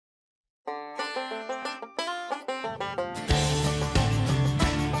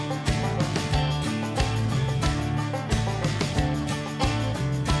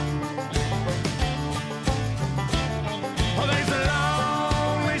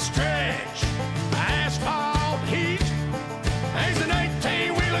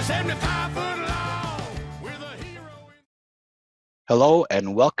Hello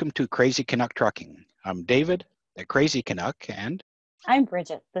and welcome to Crazy Canuck Trucking. I'm David, the Crazy Canuck, and I'm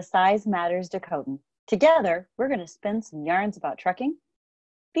Bridget, the Size Matters Dakotan. Together, we're going to spin some yarns about trucking.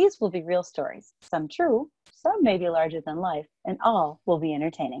 These will be real stories, some true, some may be larger than life, and all will be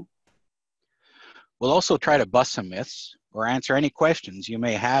entertaining. we'll also try to bust some myths or answer any questions you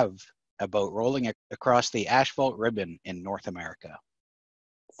may have about rolling across the asphalt ribbon in North America.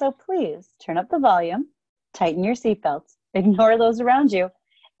 So please turn up the volume, tighten your seatbelts, ignore those around you,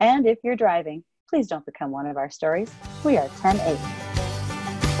 and if you're driving, please don't become one of our stories. We are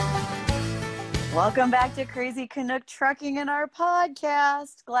 10-8. Welcome back to Crazy Canuck Trucking in our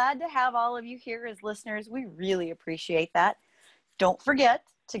podcast. Glad to have all of you here as listeners. We really appreciate that. Don't forget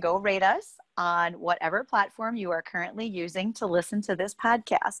to go rate us on whatever platform you are currently using to listen to this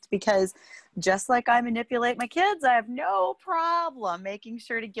podcast, because just like I manipulate my kids, I have no problem making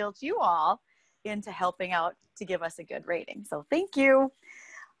sure to guilt you all into helping out to give us a good rating. So thank you.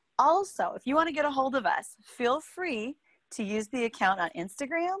 Also, if you want to get a hold of us, feel free to use the account on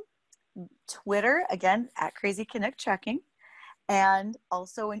Instagram, Twitter, again, at Crazy Canuck Trucking, and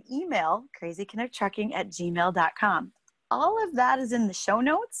also an email, crazycanucktrucking@gmail.com. All of that is in the show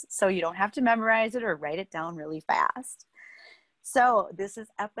notes, so you don't have to memorize it or write it down really fast. So this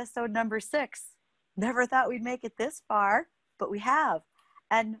is episode number 6. Never thought we'd make it this far, but we have.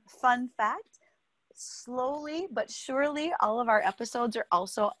 And fun fact, slowly but surely, all of our episodes are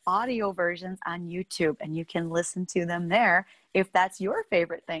also audio versions on YouTube, and you can listen to them there if that's your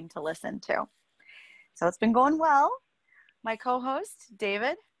favorite thing to listen to. So it's been going well. My co-host,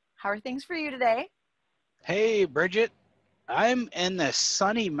 David, how are things for you today? Hey, Bridget. I'm in the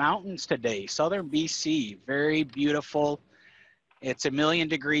sunny mountains today, southern BC. Very beautiful. It's 1,000,000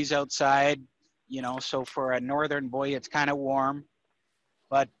 degrees outside, so for a northern boy, it's kind of warm.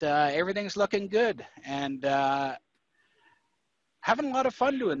 But everything's looking good, and having a lot of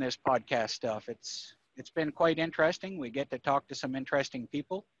fun doing this podcast stuff. It's been quite interesting. We get to talk to some interesting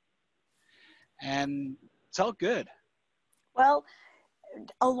people, and it's all good. Well,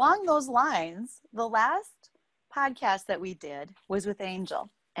 along those lines, the last podcast that we did was with Angel,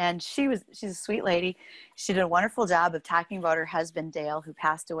 and she's a sweet lady. She did a wonderful job of talking about her husband, Dale, who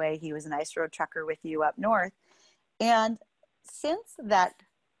passed away. He was an ice road trucker with you up north. And since that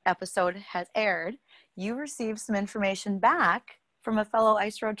episode has aired, you received some information back from a fellow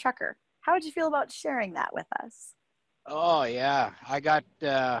ice road trucker. How would you feel about sharing that with us? Oh, yeah. I got,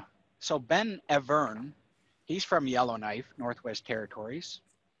 so Ben Evern, he's from Yellowknife, Northwest Territories.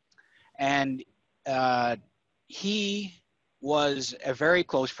 And he was a very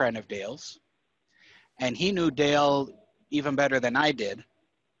close friend of Dale's. And he knew Dale even better than I did.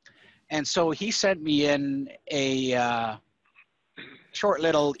 And so he sent me in a short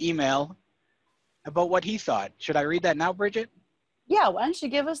little email about what he thought. Should I read that now, Bridget? Yeah, why don't you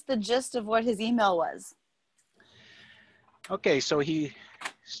give us the gist of what his email was? Okay, so he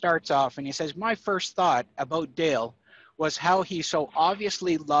starts off and he says, "My first thought about Dale was how he so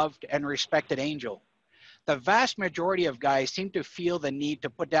obviously loved and respected Angel. The vast majority of guys seem to feel the need to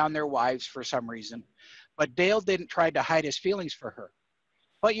put down their wives for some reason, but Dale didn't try to hide his feelings for her.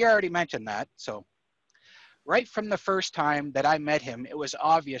 But you already mentioned that, so. Right from the first time that I met him, it was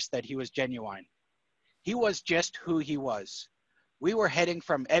obvious that he was genuine. He was just who he was. We were heading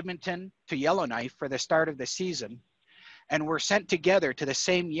from Edmonton to Yellowknife for the start of the season, and were sent together to the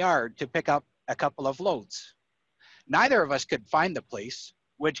same yard to pick up a couple of loads. Neither of us could find the place,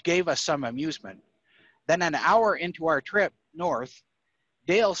 which gave us some amusement. Then an hour into our trip north,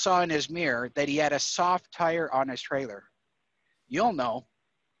 Dale saw in his mirror that he had a soft tire on his trailer. You'll know,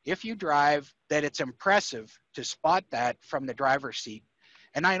 if you drive, that it's impressive to spot that from the driver's seat,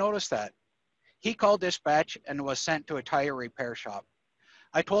 and I noticed that. He called dispatch and was sent to a tire repair shop.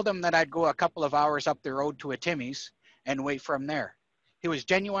 I told him that I'd go a couple of hours up the road to a Timmy's and wait from there. He was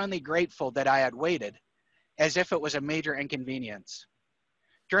genuinely grateful that I had waited, as if it was a major inconvenience.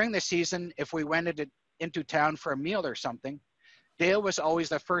 During the season, if we went into town for a meal or something, Dale was always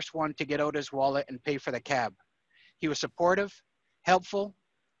the first one to get out his wallet and pay for the cab. He was supportive, helpful,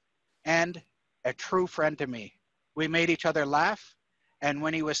 and a true friend to me. We made each other laugh, and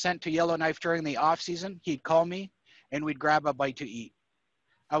when he was sent to Yellowknife during the off-season, he'd call me, and we'd grab a bite to eat.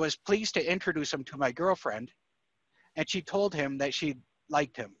 I was pleased to introduce him to my girlfriend, and she told him that she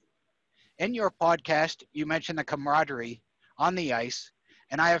liked him. In your podcast, you mentioned the camaraderie on the ice,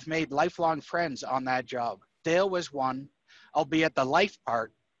 and I have made lifelong friends on that job. Dale was one, albeit the life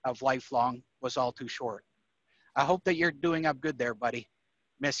part of lifelong was all too short. I hope that you're doing up good there, buddy.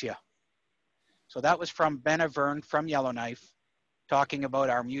 Miss ya." So that was from Ben Evern from Yellowknife, talking about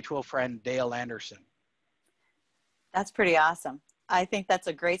our mutual friend, Dale Anderson. That's pretty awesome. I think that's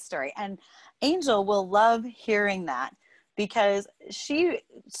a great story. And Angel will love hearing that because she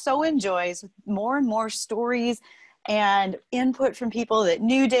so enjoys more and more stories and input from people that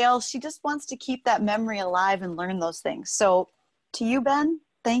knew Dale. She just wants to keep that memory alive and learn those things. So to you, Ben,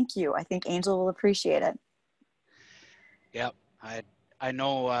 thank you. I think Angel will appreciate it. Yep. I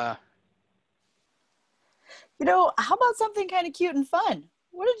know. How about something kind of cute and fun?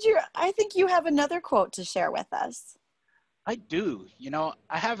 I think you have another quote to share with us. I do.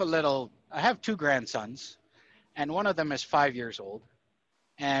 I have two grandsons, and one of them is 5 years old.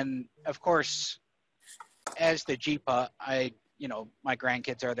 And of course, as the Jeepa, my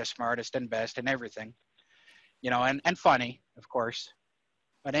grandkids are the smartest and best and everything, and funny, of course.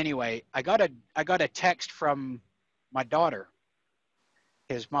 But anyway, I got a text from my daughter,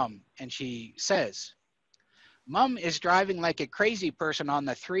 his mom, and she says, "Mom is driving like a crazy person on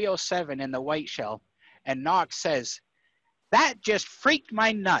the 307 in the White Shell," and Knox says, "That just freaked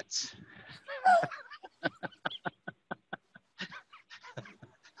my nuts."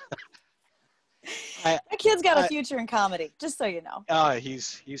 My kid's got a future in comedy, just so you know. Oh,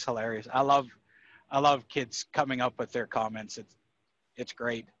 he's hilarious. I love kids coming up with their comments. It's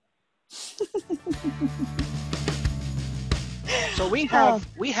great. So we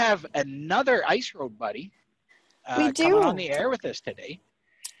have another Ice Road buddy coming on the air with us today.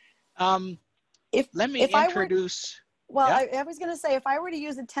 Let me introduce. I was going to say, if I were to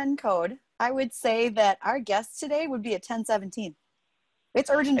use a 10 code, I would say that our guest today would be a 1017. It's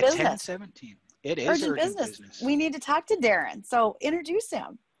urgent business. 1017. It is urgent business. We need to talk to Darren. So introduce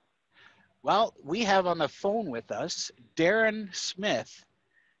him. Well, we have on the phone with us Darren Smith.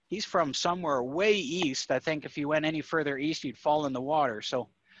 He's from somewhere way east. I think if you went any further east, you'd fall in the water. So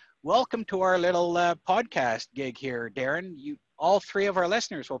welcome to our little podcast gig here, Darren. All three of our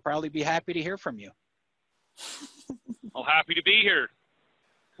listeners will probably be happy to hear from you. Well, happy to be here.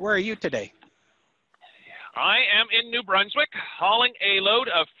 Where are you today? I am in New Brunswick hauling a load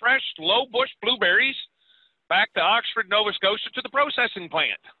of fresh low bush blueberries back to Oxford, Nova Scotia to the processing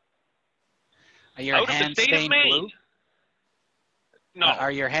plant. Are your hands stained blue? No.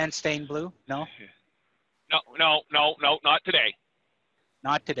 Are your hands stained blue? No? No, not today.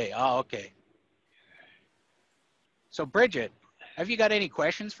 Not today. Oh, okay. So, Bridget, have you got any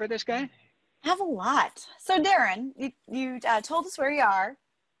questions for this guy? I have a lot. So, Darren, you told us where you are.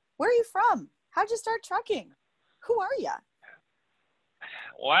 Where are you from? How'd you start trucking? Who are you?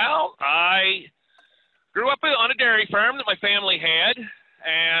 Well, I grew up on a dairy farm that my family had,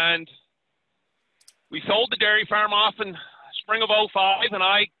 and we sold the dairy farm off in spring of '05, and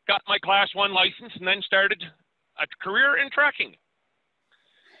I got my Class 1 license and then started a career in trucking.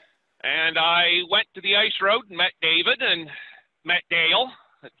 And I went to the ice road and met David and met Dale,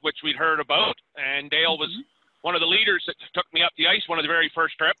 which we'd heard about. And Dale was one of the leaders that took me up the ice one of the very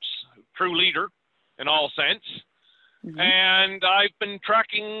first trips, true leader in all sense. And I've been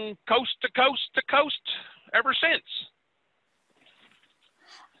trucking coast to coast to coast ever since.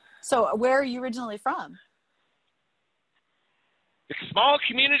 So where are you originally from? The small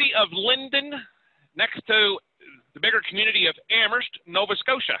community of Linden, next to the bigger community of Amherst, Nova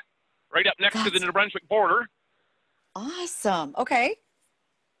Scotia, right up next to the New Brunswick border. Awesome. Okay.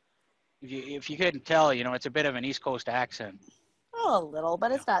 If you couldn't tell, it's a bit of an East Coast accent. Oh, a little,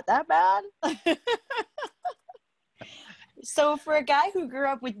 but it's not that bad. So for a guy who grew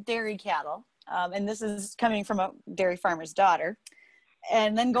up with dairy cattle, and this is coming from a dairy farmer's daughter,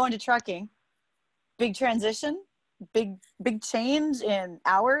 and then going to trucking, big transition, big change in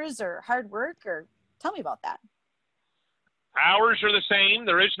hours or hard work, or tell me about that. Hours are the same.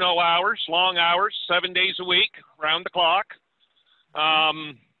 There is no hours, long hours, 7 days a week, round the clock.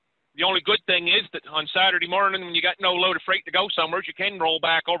 The only good thing is that on Saturday morning, when you got no load of freight to go somewhere, you can roll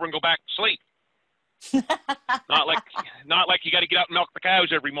back over and go back to sleep. not like you got to get out and milk the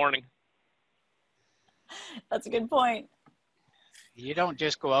cows every morning. That's a good point. You don't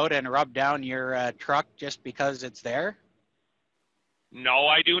just go out and rub down your truck just because it's there? No,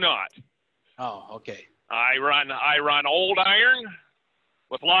 I do not. Oh, okay. I run old iron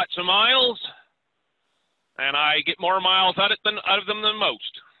with lots of miles, and I get more miles out of them than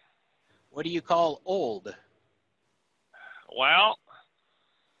most. What do you call old? Well,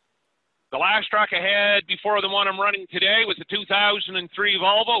 the last truck I had before the one I'm running today was a 2003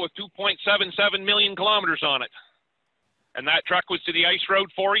 Volvo with 2.77 million kilometers on it. And that truck was to the ice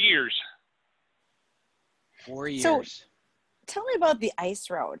road 4 years. 4 years. So tell me about the ice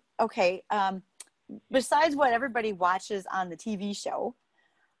road. Okay. Besides what everybody watches on the TV show,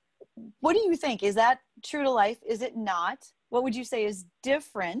 what do you think? Is that true to life? Is it not? What would you say is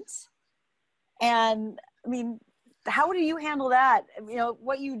different? And I mean, how do you handle that? You know,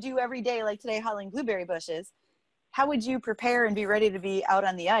 what you do every day, like today, hauling blueberry bushes. How would you prepare and be ready to be out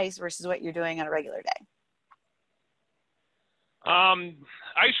on the ice versus what you're doing on a regular day?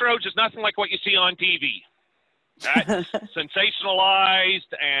 Ice roads is nothing like what you see on TV. That's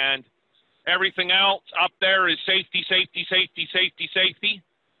sensationalized, and everything else up there is safety, safety, safety, safety, safety,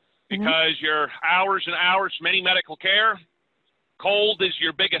 because your hours and hours, many medical care. Cold is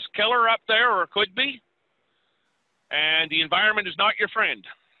your biggest killer up there, or it could be. And the environment is not your friend.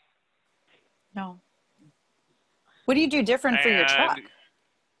 No. What do you do different for your truck?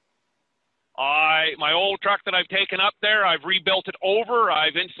 My old truck that I've taken up there, I've rebuilt it over.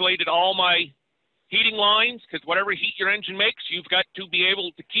 I've insulated all my heating lines, because whatever heat your engine makes, you've got to be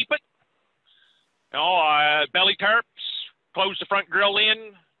able to keep it. You know, belly tarps, close the front grill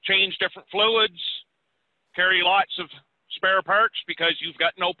in, change different fluids, carry lots of spare parts, because you've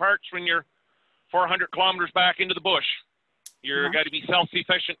got no parts when you're 400 kilometers back into the bush. You're got to be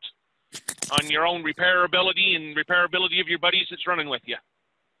self-sufficient on your own repairability and repairability of your buddies that's running with you.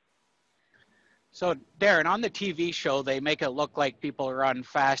 So, Darren, on the TV show, they make it look like people run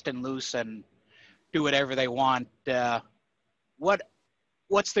fast and loose and do whatever they want.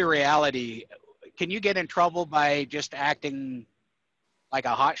 What's the reality? Can you get in trouble by just acting like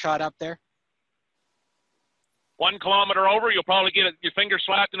a hotshot up there? 1 kilometer over, you'll probably get your finger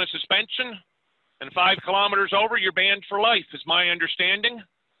slapped in a suspension. And 5 kilometers over, you're banned for life, is my understanding.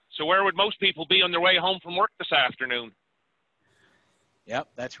 So where would most people be on their way home from work this afternoon? Yep,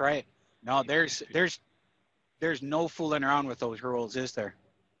 that's right. No, there's no fooling around with those rules, is there?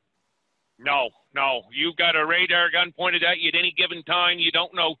 No. You've got a radar gun pointed at you at any given time. You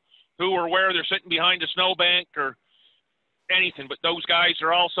don't know who or where they're sitting behind a snowbank or anything. But those guys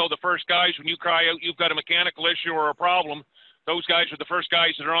are also the first guys, when you cry out you've got a mechanical issue or a problem, those guys are the first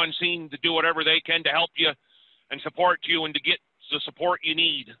guys that are on scene to do whatever they can to help you and support you and to get the support you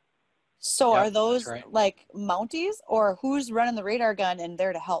need. So are those like Mounties, or who's running the radar gun and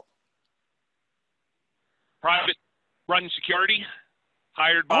there to help? Private run security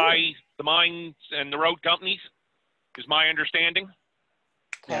hired by the mines and the road companies is my understanding.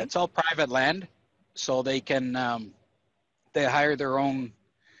 Okay. Yeah, it's all private land, so they can they hire their own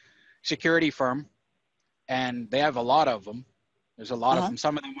security firm, and they have a lot of them. There's a lot of them.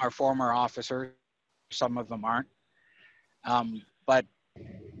 Some of them are former officers, some of them aren't. But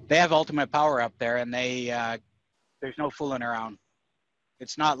they have ultimate power up there, and they there's no fooling around.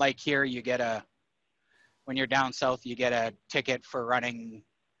 It's not like here you get when you're down south, you get a ticket for running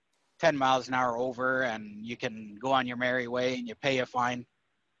 10 miles an hour over, and you can go on your merry way and you pay a fine.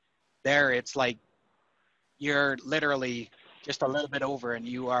 There, it's like you're literally just a little bit over, and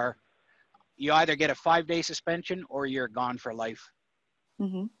you either get a 5-day suspension or you're gone for life.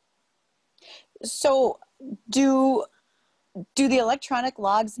 So do the electronic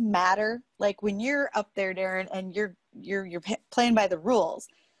logs matter? Like when you're up there, Darren, and you're playing by the rules,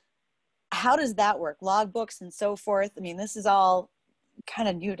 how does that work? Log books and so forth. I mean, this is all kind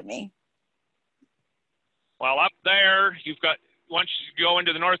of new to me. Well, up there, you've got, once you go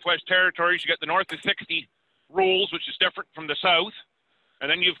into the Northwest Territories, you got the North of 60 rules, which is different from the South.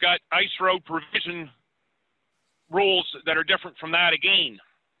 And then you've got ice road provision rules that are different from that again.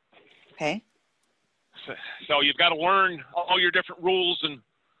 Okay. So you've got to learn all your different rules and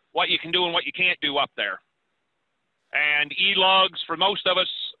what you can do and what you can't do up there. And e-logs, for most of us,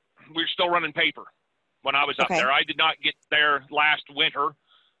 we're still running paper when I was up there. I did not get there last winter.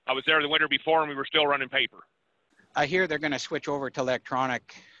 I was there the winter before, and we were still running paper. I hear they're going to switch over to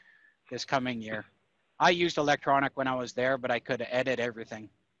electronic this coming year. I used electronic when I was there, but I could edit everything.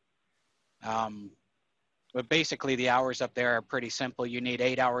 But basically, the hours up there are pretty simple. You need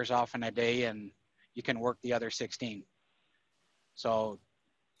 8 hours off in a day, and you can work the other 16. So,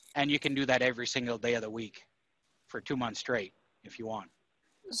 and you can do that every single day of the week for 2 months straight if you want.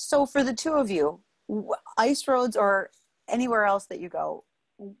 So for the two of you, ice roads or anywhere else that you go,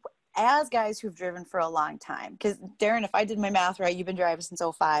 as guys who've driven for a long time, because Darren, if I did my math right, you've been driving since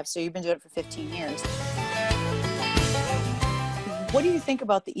 2005, so you've been doing it for 15 years. What do you think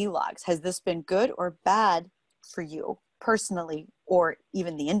about the e-logs? Has this been good or bad for you personally, or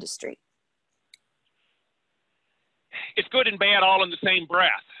even the industry? It's good and bad all in the same breath.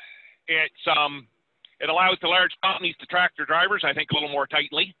 It allows the large companies to track their drivers, I think, a little more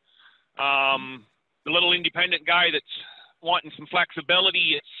tightly. The little independent guy that's wanting some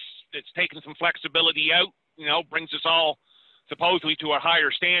flexibility, it's taking some flexibility out, brings us all supposedly to a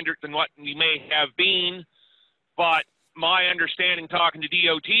higher standard than what we may have been. But my understanding, talking to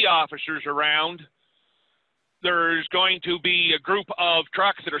DOT officers around, there's going to be a group of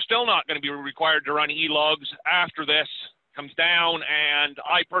trucks that are still not going to be required to run e-logs after this comes down, and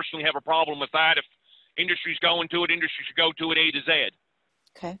I personally have a problem with that. If industry's going to it, industry should go to it A to Z.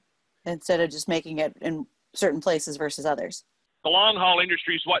 Okay. Instead of just making it in certain places versus others. The long haul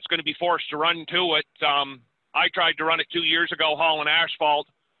industry is what's going to be forced to run to it. I tried to run it 2 years ago, hauling asphalt,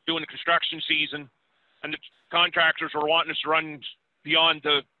 doing the construction season, and the contractors were wanting us to run beyond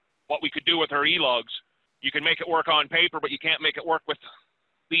what we could do with our e-logs. You can make it work on paper, but you can't make it work with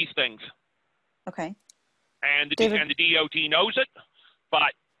these things. Okay. And the DOT knows it,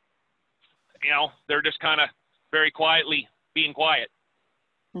 but, you know, they're just kind of very quietly being quiet.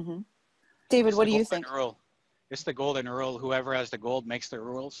 Mm-hmm. David, what do you think? Rule. It's the golden rule. Whoever has the gold makes the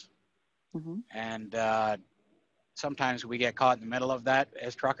rules. Mm-hmm. And sometimes we get caught in the middle of that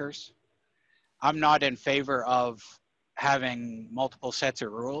as truckers. I'm not in favor of having multiple sets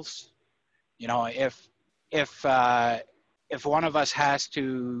of rules. You know, if one of us has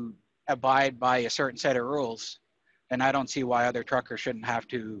to abide by a certain set of rules, then I don't see why other truckers shouldn't have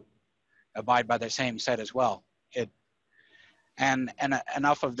to abide by the same set as well. And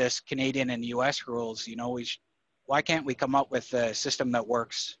enough of this Canadian and US rules, you know, why can't we come up with a system that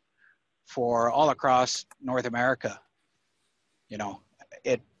works for all across North America? You know,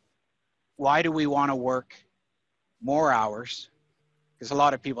 why do we want to work more hours? Because a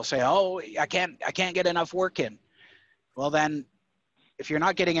lot of people say, oh, I can't get enough work in. Well, then if you're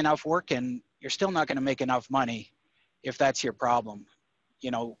not getting enough work in, you're still not going to make enough money if that's your problem.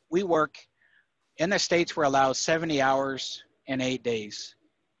 You know, we work in the States, we're allowed 70 hours in 8 days.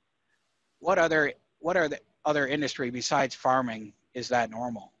 What are the other industry besides farming is that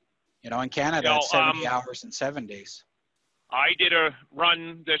normal? You know, in Canada, it's 70 hours in 7 days. I did a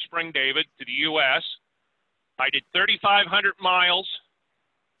run this spring, David, to the U.S. I did 3,500 miles,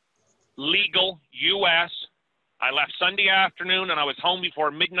 legal, U.S. I left Sunday afternoon, and I was home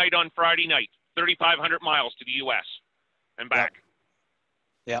before midnight on Friday night. 3,500 miles to the U.S. and back.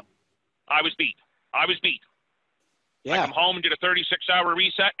 Yep. I was beat. Yeah. I come home and did a 36-hour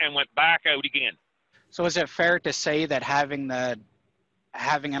reset and went back out again. So is it fair to say that having an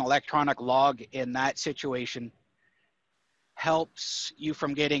electronic log in that situation helps you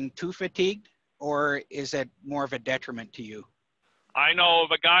from getting too fatigued, or is it more of a detriment to you? I know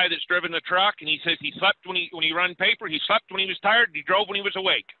of a guy that's driven the truck, and he says he slept when he run paper. He slept when he was tired, and he drove when he was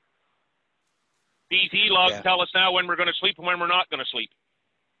awake. These e-logs tell us now when we're going to sleep and when we're not going to sleep,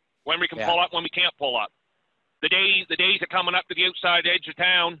 when we can pull up, when we can't pull up. The days of coming up to the outside edge of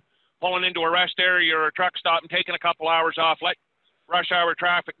town, pulling into a rest area or a truck stop and taking a couple hours off, let rush hour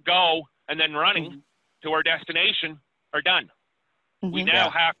traffic go, and then running to our destination are done. Mm-hmm. We now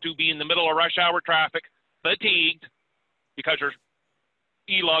have to be in the middle of rush hour traffic, fatigued, because our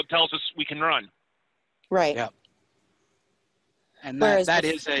e-log tells us we can run. Right. Yeah. And that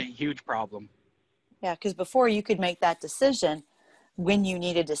is a huge problem. Yeah, because before you could make that decision when you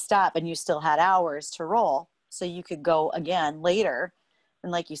needed to stop and you still had hours to roll, so you could go again later.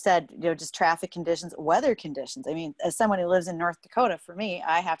 And like you said, you know, just traffic conditions, weather conditions. I mean, as someone who lives in North Dakota, for me,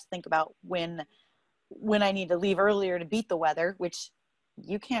 I have to think about when I need to leave earlier to beat the weather, which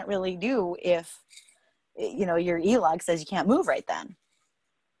you can't really do if, you know, your e-log says you can't move right then.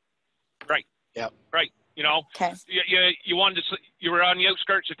 Right. Yeah. Right. You know, you were on the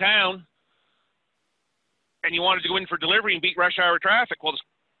outskirts of town and you wanted to go in for delivery and beat rush hour traffic. Well,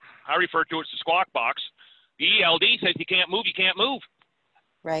 I refer to it as the squawk box. The ELD says you can't move, you can't move.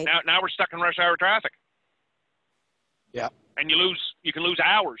 Right. Now we're stuck in rush hour traffic. Yeah. And you can lose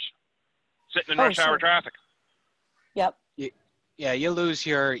hours sitting in rush hour traffic. Yep. Yeah, you lose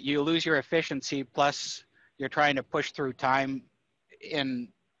your efficiency, plus you're trying to push through time in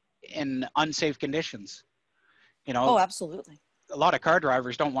unsafe conditions. You know. Oh, absolutely. A lot of car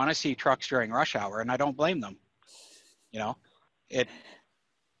drivers don't want to see trucks during rush hour, and I don't blame them. You know,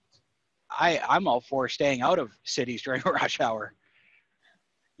 I'm all for staying out of cities during rush hour.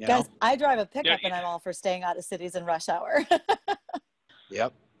 Guys, I drive a pickup and I'm all for staying out of cities in rush hour.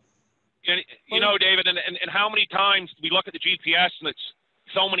 Yep. You know, David, and how many times we look at the GPS and it's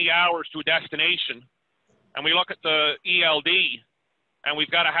so many hours to a destination, and we look at the ELD and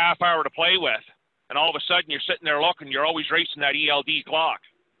we've got a half hour to play with, and all of a sudden you're sitting there looking, you're always racing that ELD clock.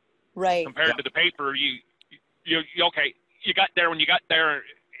 Right. Compared to the paper, you got there when you got there,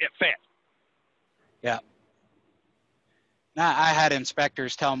 it fit. Yeah. Now, I had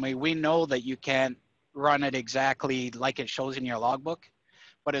inspectors tell me, we know that you can't run it exactly like it shows in your logbook,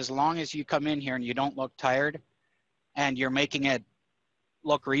 but as long as you come in here and you don't look tired and you're making it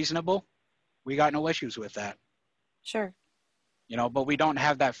look reasonable, we got no issues with that. Sure. You know, but we don't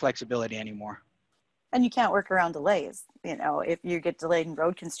have that flexibility anymore. And you can't work around delays. You know, if you get delayed in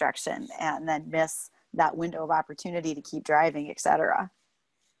road construction and then miss that window of opportunity to keep driving, etc.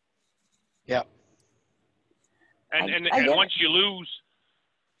 Yeah. And once you lose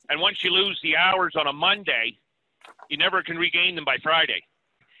the hours on a Monday, you never can regain them by Friday.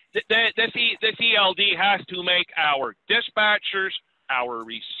 This ELD has to make our dispatchers, our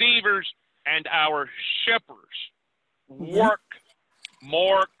receivers, and our shippers work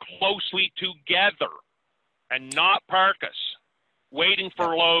more closely together and not park us waiting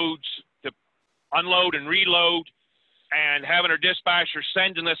for loads to unload and reload, and having our dispatchers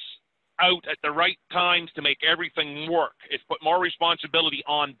sending us out at the right times to make everything work. It's put more responsibility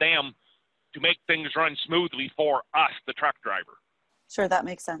on them to make things run smoothly for us, the truck driver. Sure, that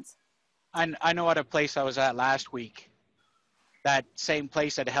makes sense. I know at a place I was at last week, that same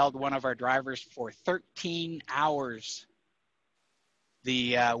place had held one of our drivers for 13 hours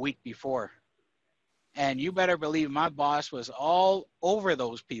the week before. And you better believe my boss was all over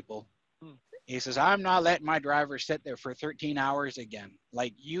those people. He says, I'm not letting my driver sit there for 13 hours again.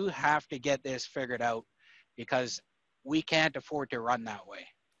 Like, you have to get this figured out because we can't afford to run that way.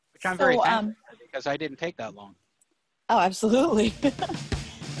 Which I'm very thankful for, because I didn't take that long. Oh, absolutely.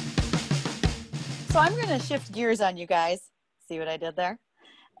 So I'm going to shift gears on you guys. See what I did there?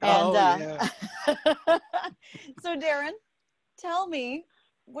 And, yeah. So Darren, tell me,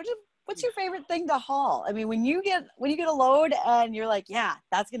 what's your favorite thing to haul? I mean, when you get a load and you're like, yeah,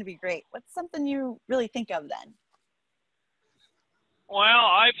 that's going to be great. What's something you really think of then? Well,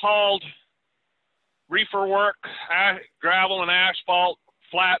 I've hauled reefer work, gravel and asphalt,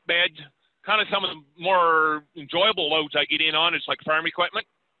 flatbed. Kind of some of the more enjoyable loads I get in on is like farm equipment,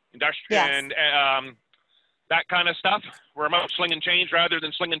 industrial, and that kind of stuff, where I'm out slinging chains rather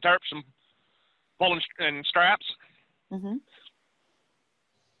than slinging tarps and pulling and straps. Mm-hmm.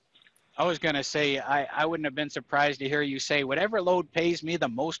 I was going to say, I wouldn't have been surprised to hear you say, whatever load pays me the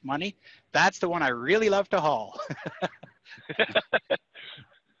most money, that's the one I really love to haul.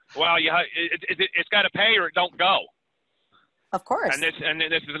 Well, it's got to pay or it don't go. Of course. And this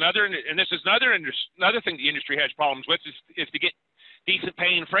is another thing the industry has problems with is to get decent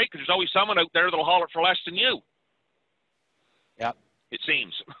paying freight, because there's always someone out there that'll haul it for less than you. Yep. It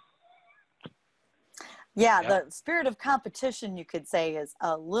seems. Yeah, the spirit of competition, you could say, is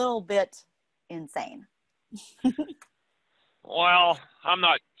a little bit insane. Well, I'm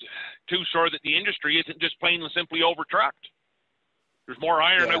not too sure that the industry isn't just plain and simply over-trucked. There's more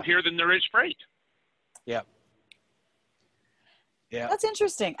iron out here than there is freight. Yep. Yeah. That's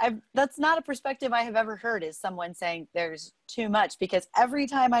interesting. That's not a perspective I have ever heard, is someone saying there's too much, because every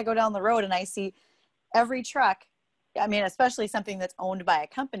time I go down the road and I see every truck, I mean, especially something that's owned by a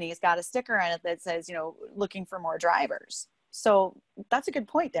company, has got a sticker on it that says, you know, looking for more drivers. So that's a good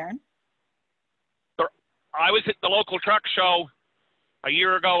point, Darren. I was at the local truck show a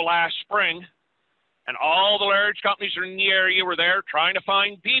year ago last spring, and all the large companies in the area were there trying to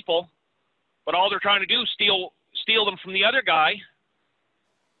find people, but all they're trying to do is steal them from the other guy,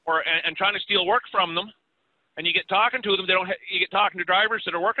 and trying to steal work from them. And you get talking to them, you get talking to drivers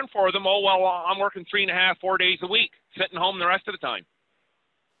that are working for them. Oh, well, I'm working 3.5, 4 days a week, sitting home the rest of the time.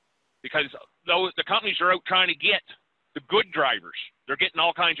 Because the companies are out trying to get the good drivers. They're getting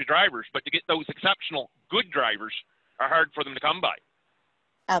all kinds of drivers, but to get those exceptional good drivers are hard for them to come by.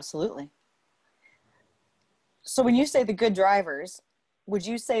 Absolutely. So when you say the good drivers, would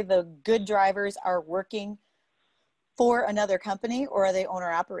you say the good drivers are working for another company, or are they owner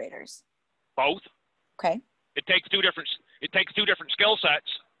operators? Both. Okay. It takes two different skill sets.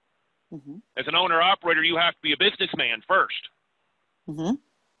 Mm-hmm. As an owner operator, you have to be a businessman first. Mm-hmm.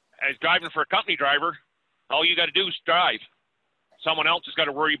 As driving for a company driver, all you got to do is drive. Someone else has got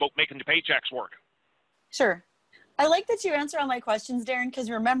to worry about making the paychecks work. Sure. I like that you answer all my questions, Darren, because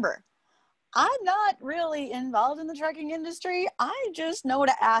remember, I'm not really involved in the trucking industry. I just know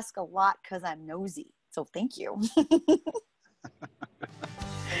to ask a lot because I'm nosy. So thank you.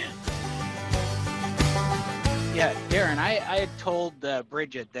 Yeah, Darren, I had told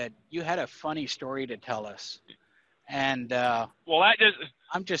Bridget that you had a funny story to tell us. And well,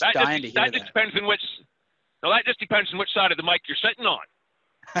 I'm just dying to hear that. That just depends on which side of the mic you're sitting on.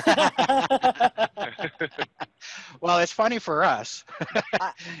 Well, it's funny for us.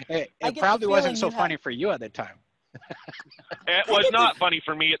 It probably wasn't so funny for you at the time. It was not funny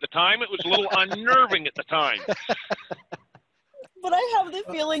for me at the time. It was a little unnerving at the time. But I have the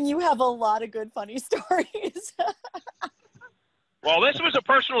feeling you have a lot of good funny stories. Well, this was a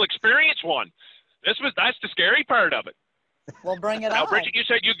personal experience one. That's the scary part of it. Well, bring it now, on. Bridget, you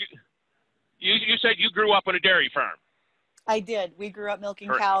said you grew up on a dairy farm. I did. We grew up milking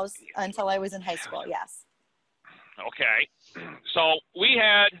cows until I was in high school, yes. Okay. So we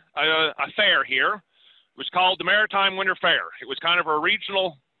had a fair here. It was called the Maritime Winter Fair. It was kind of a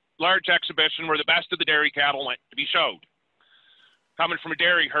regional large exhibition where the best of the dairy cattle went to be showed. Coming from a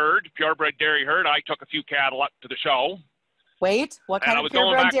dairy herd, purebred dairy herd, I took a few cattle up to the show. Wait, what kind of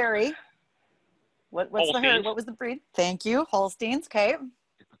purebred dairy? What's Holsteins. the herd? What was the breed? Thank you. Holsteins, okay.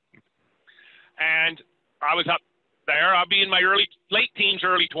 And I was up there. I'll be in my late teens,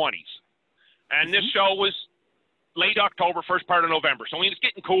 early 20s. And this show was late October, first part of November. So I mean, it's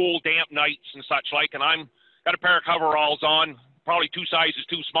getting cool, damp nights and such like, and I'm got a pair of coveralls on, probably 2 sizes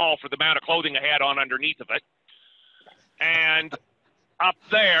too small for the amount of clothing I had on underneath of it. And up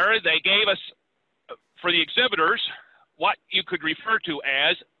there, they gave us, for the exhibitors, what you could refer to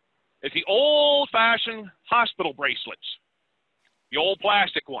as the old-fashioned hospital bracelets, the old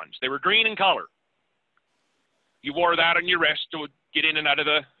plastic ones. They were green in color. You wore that on your wrist to get in and out of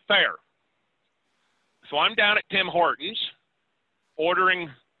the fair. So I'm down at Tim Hortons, ordering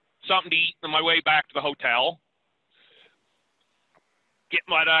something to eat on my way back to the hotel. Getting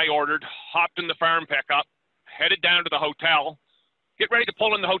what I ordered, hopped in the farm pickup, headed down to the hotel, get ready to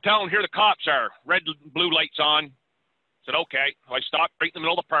pull in the hotel, and here the cops are, red and blue lights on. Said, okay. So I stopped right in the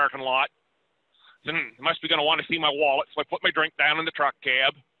middle of the parking lot. Said, they must be going to want to see my wallet. So I put my drink down in the truck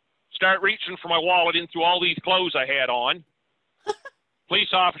cab, start reaching for my wallet in through all these clothes I had on.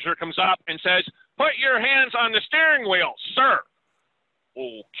 Police officer comes up and says, put your hands on the steering wheel, sir.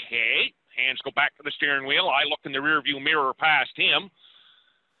 Okay. Hands go back to the steering wheel. I look in the rearview mirror past him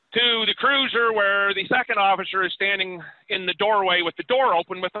to the cruiser where the second officer is standing in the doorway with the door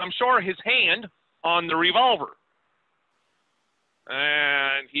open with, I'm sure, his hand on the revolver.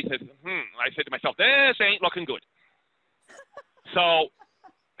 And he said, I said to myself, this ain't looking good. So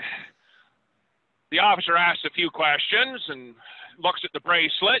the officer asks a few questions and looks at the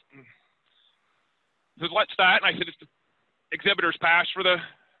bracelet and says, what's that? And I said, it's the exhibitor's pass for the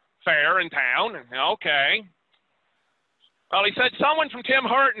fair in town. And, okay. Well, he said someone from Tim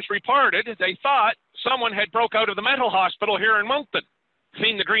Hortons reported they thought someone had broke out of the mental hospital here in Moncton,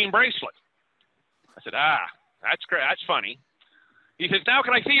 seen the green bracelet. I said, that's great. That's funny. He says, now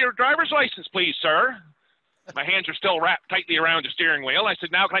can I see your driver's license, please, sir? My hands are still wrapped tightly around the steering wheel. I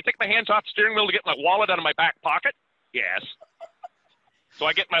said, now can I take my hands off the steering wheel to get my wallet out of my back pocket? Yes. So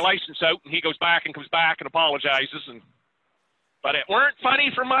I get my license out, and he goes back and comes back and apologizes. But it weren't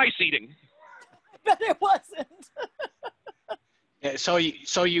funny from my seating. But it wasn't. Yeah,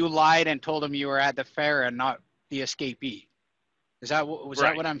 so you lied and told him you were at the fair and not the escapee. Was that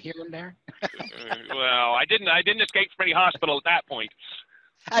what I'm hearing there? Well, I didn't escape from any hospital at that point.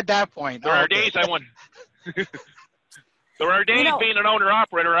 At that point, there are days I won. There are days being an owner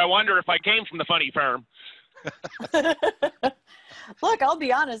operator. I wonder if I came from the funny farm. Look, I'll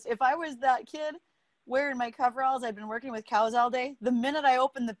be honest. If I was that kid wearing my coveralls, I'd been working with cows all day. The minute I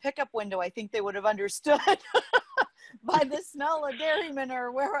opened the pickup window, I think they would have understood by the smell of dairymen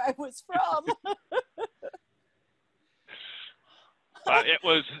or where I was from. But it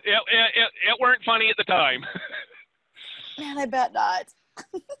weren't funny at the time. Man, I bet not.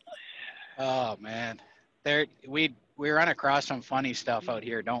 Oh man, we run across some funny stuff out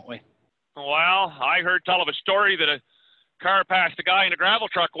here, don't we? Well, I heard tell of a story that a car passed a guy in a gravel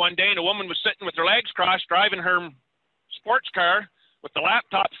truck one day, and a woman was sitting with her legs crossed, driving her sports car with the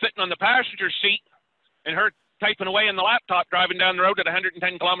laptop sitting on the passenger seat, and her typing away in the laptop, driving down the road at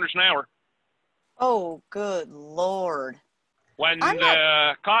 110 kilometers an hour. Oh, good Lord. When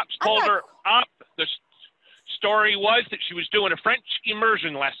the cops pulled her up, the story was that she was doing a French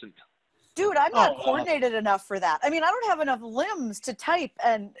immersion lesson. Dude, I'm not coordinated enough for that. I mean, I don't have enough limbs to type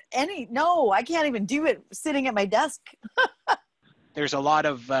and I can't even do it sitting at my desk. There's a lot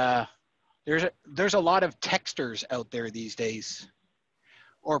of there's a lot of texters out there these days,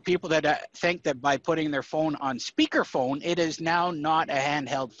 or people that think that by putting their phone on speakerphone, it is now not a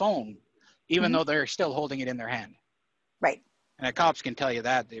handheld phone, even though they're still holding it in their hand. Right. And the cops can tell you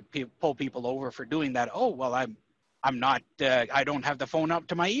that. They pull people over for doing that. Oh, well, I'm not, I don't have the phone up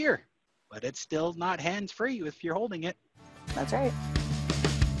to my ear. But it's still not hands-free if you're holding it. That's right.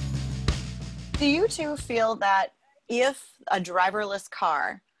 Do you two feel that if a driverless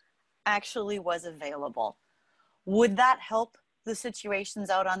car actually was available, would that help the situations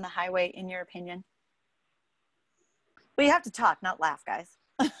out on the highway, in your opinion? Well, you have to talk, not laugh, guys.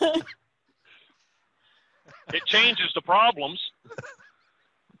 It changes the problems.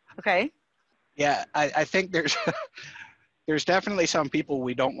 Okay. Yeah, I think there's there's definitely some people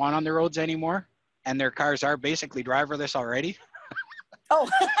we don't want on the roads anymore, and their cars are basically driverless already. Oh.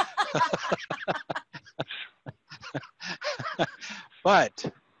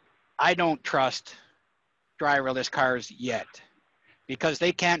 But I don't trust driverless cars yet because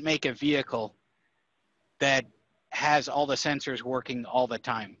they can't make a vehicle that has all the sensors working all the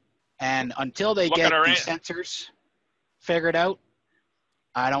time. And until they get these sensors figured out,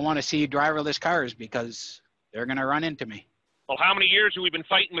 I don't want to see driverless cars because they're going to run into me. Well, how many years have we been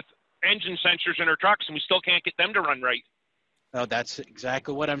fighting with engine sensors in our trucks and we still can't get them to run right? Well, that's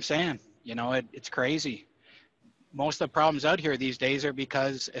exactly what I'm saying. You know, it's crazy. Most of the problems out here these days are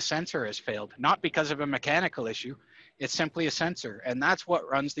because a sensor has failed, not because of a mechanical issue. It's simply a sensor, and that's what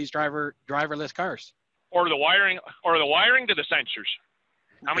runs these driverless cars. Or the wiring to the sensors.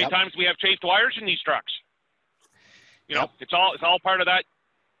 How many times we have chafed wires in these trucks? You know, it's all part of that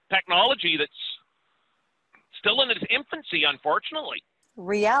technology that's still in its infancy, unfortunately.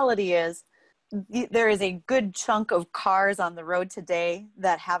 Reality is there is a good chunk of cars on the road today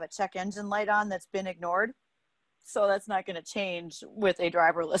that have a check engine light on that's been ignored. So that's not going to change with a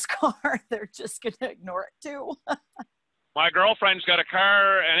driverless car. They're just going to ignore it too. My girlfriend's got a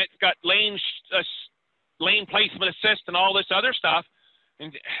car and it's got lane placement assist and all this other stuff.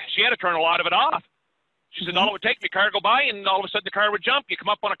 And she had to turn a lot of it off. She said, all it would take, the car go by and all of a sudden the car would jump. You come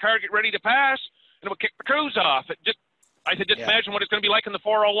up on a car, get ready to pass, and it would kick the cruise off. I said, just imagine what it's going to be like in the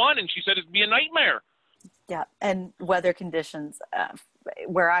 401. And she said, it'd be a nightmare. Yeah. And weather conditions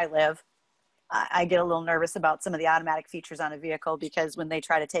where I live, I get a little nervous about some of the automatic features on a vehicle because when they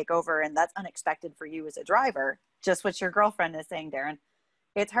try to take over, and that's unexpected for you as a driver, just what your girlfriend is saying, Darren,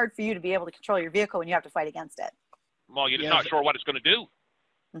 it's hard for you to be able to control your vehicle when you have to fight against it. Well, you're just not sure what it's going to do.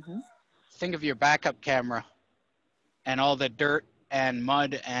 Mm-hmm. Think of your backup camera and all the dirt and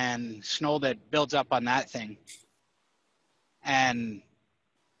mud and snow that builds up on that thing, and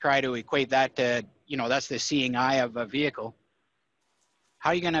try to equate that to, you know, that's the seeing eye of a vehicle. How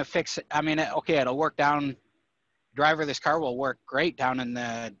are you going to fix it? I mean, okay, it'll work down. Driverless car will work great down in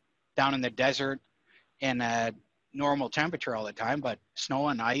the desert in a normal temperature all the time, but snow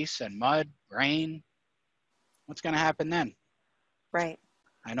and ice and mud, rain, what's going to happen then? Right.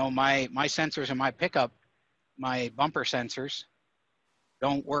 I know my sensors in my pickup, my bumper sensors,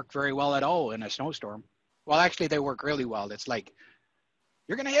 don't work very well at all in a snowstorm. Well, actually, they work really well. It's like,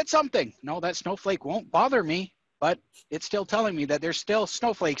 you're going to hit something. No, that snowflake won't bother me, but it's still telling me that there's still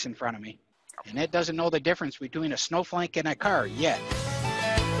snowflakes in front of me. And it doesn't know the difference between a snowflake and a car yet.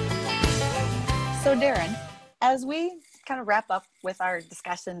 So, Darren, as we kind of wrap up with our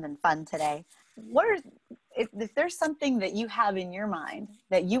discussion and fun today, if there's something that you have in your mind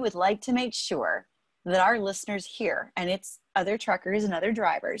that you would like to make sure that our listeners hear, and it's other truckers and other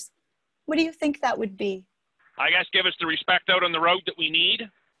drivers, what do you think that would be? I guess give us the respect out on the road that we need.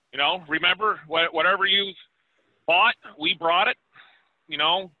 You know, remember, whatever you've bought, we brought it. You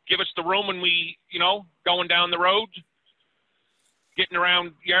know, give us the room when we, you know, going down the road, getting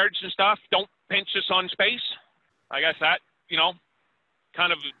around yards and stuff. Don't pinch us on space. I guess that, you know,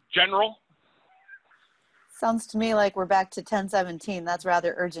 kind of general. Sounds to me like we're back to 1017. That's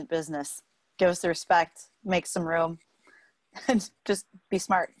rather urgent business. Give us the respect, make some room, and just be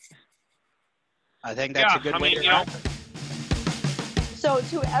smart. I think that's a good way to wrap it. So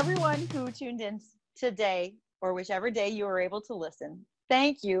to everyone who tuned in today, or whichever day you were able to listen,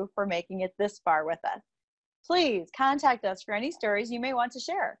 thank you for making it this far with us. Please contact us for any stories you may want to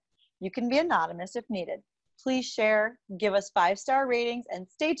share. You can be anonymous if needed. Please share, give us 5-star ratings, and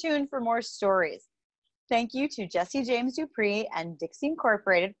stay tuned for more stories. Thank you to Jesse James Dupree and Dixie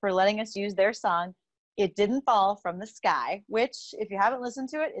Incorporated for letting us use their song, It Didn't Fall from the Sky, which, if you haven't listened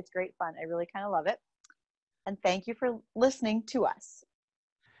to it, it's great fun. I really kind of love it. And thank you for listening to us.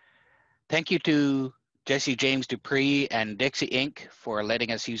 Thank you to Jesse James Dupree and Dixie Inc. for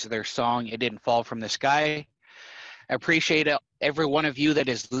letting us use their song, It Didn't Fall from the Sky. I appreciate every one of you that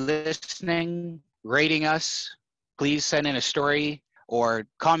is listening, rating us. Please send in a story or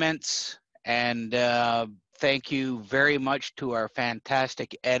comments. And thank you very much to our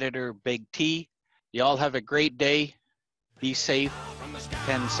fantastic editor, Big T. Y'all have a great day. Be safe.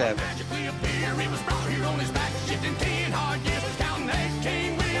 10-7.